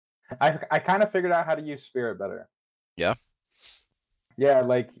I kind of figured out how to use spirit better. Yeah. Yeah,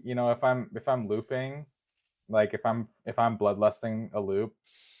 like if I'm looping, like if I'm bloodlusting a loop,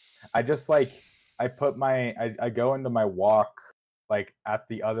 I just like I put my I go into my walk like at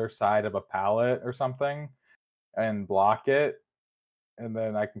the other side of a pallet or something and block it, and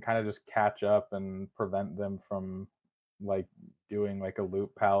then I can kind of just catch up and prevent them from like doing like a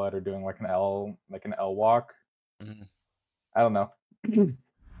loop pallet or doing like an L walk. Mhm. I don't know.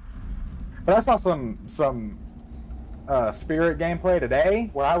 But I saw some spirit gameplay today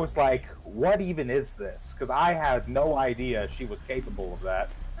where I was like, what even is this? Because I had no idea she was capable of that.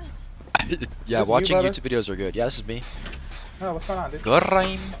 Yeah, Is this you, watching brother? YouTube videos are good. Yeah, this is me. Oh, what's going on, dude?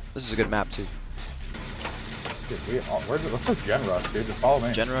 Grime. This is a good map too. Dude, let's just gen rush, dude. Just follow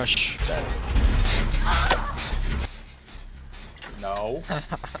me. Gen rush. Dead. No.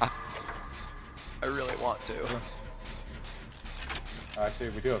 I really want to. Actually,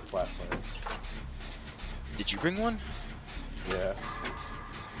 we do have flashlights. Did you bring one? Yeah.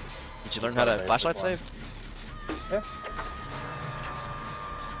 Did you learn how to Basic flashlight one. save? Yeah.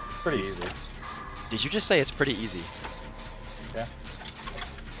 It's pretty easy. Did you just say it's pretty easy? Yeah.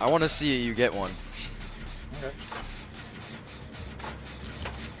 I want to see you get one. Okay.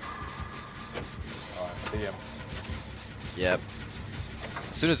 Oh, I see him. Yep.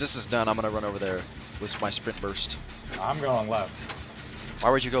 As soon as this is done, I'm gonna run over there with my sprint burst. I'm going left. Why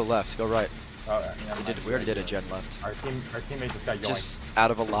would you go left? Go right. Oh, yeah, We already did a gen left. Our teammate just got yoinked. Just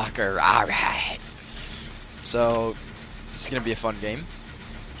out of a locker. Alright. So, this is gonna be a fun game.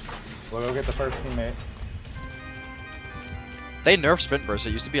 We'll go get the first teammate. They nerfed sprint burst.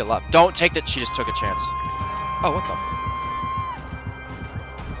 It used to be a lot. Don't take that. She just took a chance. Oh, what the?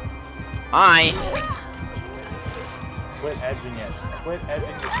 Hi. Quit edging it. Quit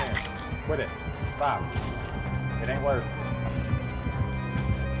edging the chance. Quit it. Stop. It ain't worth.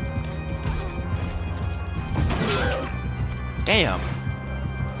 Damn.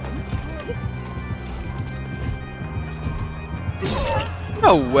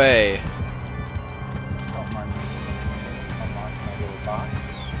 No way. Don't mind me. Unlock my little box.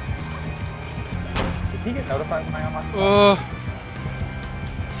 Does he get notified when I unlock the box?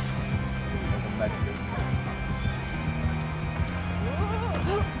 There's a negative.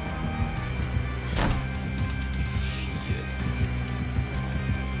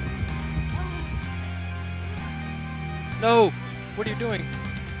 No! What are you doing?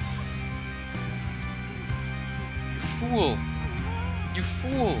 You fool! You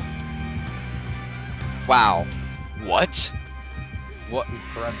fool! Wow. What? What? He's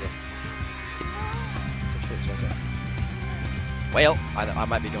horrendous. Well, I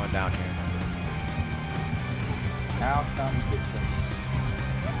might be going down here. Now come get you.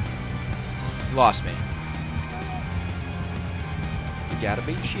 You lost me. You gotta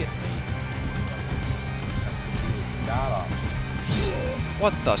be shitting me. Not off.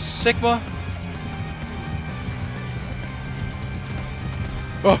 What the Sigma?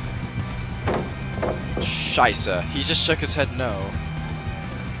 Oh! Scheisse. He just shook his head no.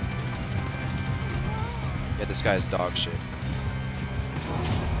 Yeah, this guy's dog shit.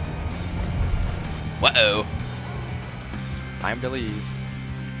 Uh-oh. Time to leave.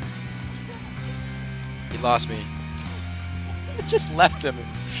 He lost me. I just left him.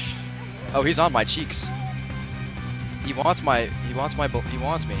 Oh, he's on my cheeks. He wants me.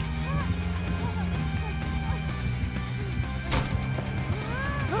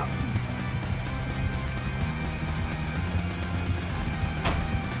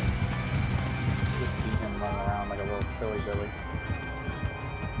 Just see him running around like a little silly Billy.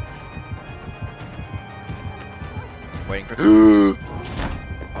 Waiting for.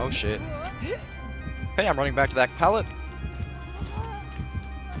 Oh shit. Hey, I'm running back to that pallet.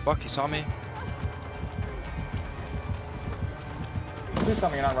 Fuck, he saw me. Please tell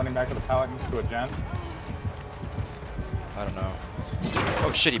me you're not running back to the pallet next to a gen. I don't know.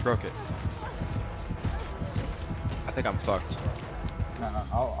 Oh shit, he broke it. I think I'm fucked. No,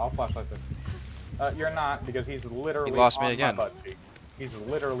 I'll flashlight it. You're not, because he's literally He lost me on again. my butt cheek. He's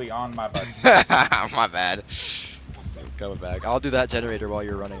literally on my butt cheek. My bad. Coming back. I'll do that generator while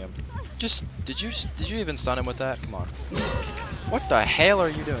you're running him. Just did you even stun him with that? Come on. What the hell are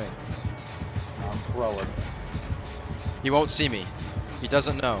you doing? I'm throwing. He won't see me. He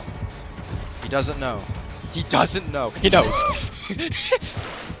doesn't know. He doesn't know. He doesn't know. He knows.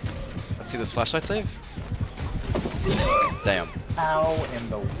 Let's see this flashlight save. Damn. How in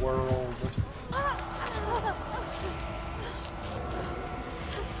the world?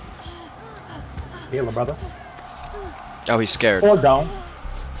 Heal him, brother. Oh, he's scared. Or don't.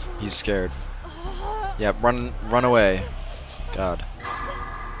 He's scared. Yeah, run away. God.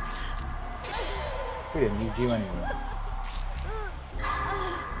 We didn't need you anyway.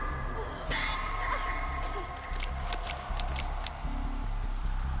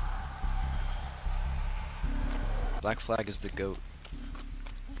 Black Flag is the GOAT.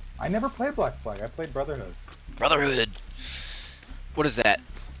 I never played Black Flag. I played Brotherhood. Brotherhood. What is that?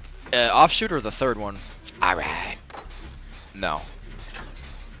 Offshoot or the third one? Alright. No.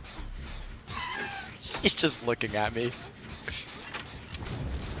 He's just looking at me.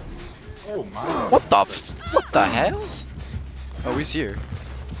 Oh my. What the hell? Oh, he's here.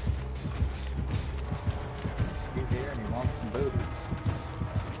 He's here and he wants some booty.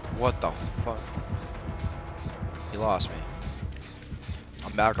 What the fuck? He lost me.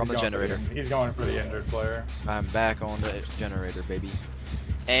 I'm back on the generator. He's going for the injured player. I'm back on the generator, baby.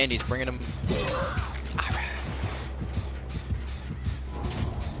 And he's bringing him.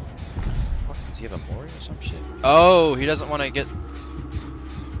 What? Does he have a Mori or some shit? Oh, he doesn't want to get.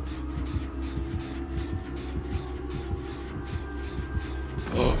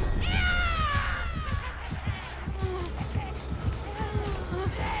 Oh.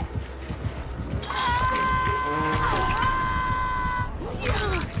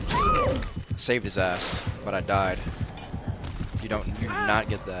 Saved his ass, but I died. You do not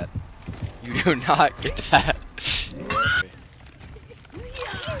get that. You do not get that.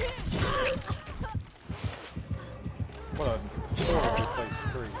 What a horrible place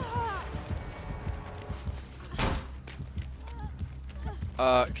three.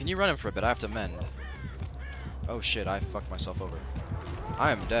 Can you run him for a bit? I have to mend. Oh shit, I fucked myself over.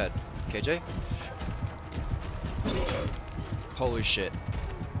 I am dead. KJ? Holy shit.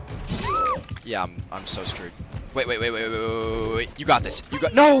 Yeah, I'm so screwed. Wait. You got this. You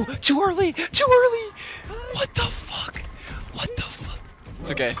got. No! Too early! Too early! What the fuck? What the fuck?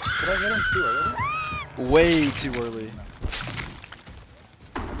 It's okay. Did I get him too early? Way too early.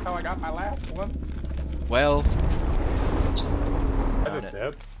 That's how I got my last one. Well. I just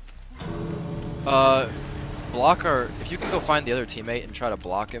did. Block our. If you can go find the other teammate and try to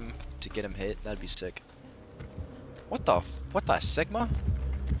block him to get him hit, that'd be sick. What the Sigma?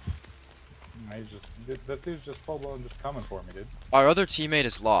 He's just, this dude's just full blown just coming for me, dude. Our other teammate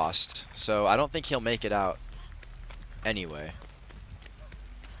is lost, so I don't think he'll make it out anyway.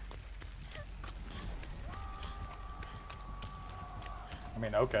 I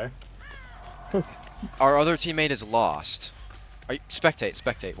mean, okay. Our other teammate is lost.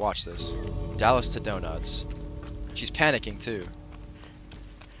 Spectate, watch this. Dallas to donuts. She's panicking too.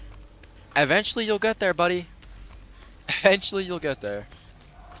 Eventually you'll get there, buddy. Eventually you'll get there.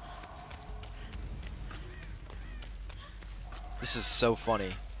 This is so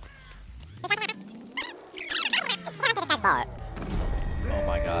funny. Oh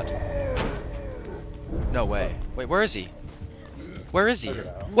my god. No way. Wait, where is he? Where is he?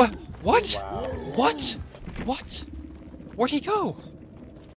 What? What? Wow. What? What? Where'd he go?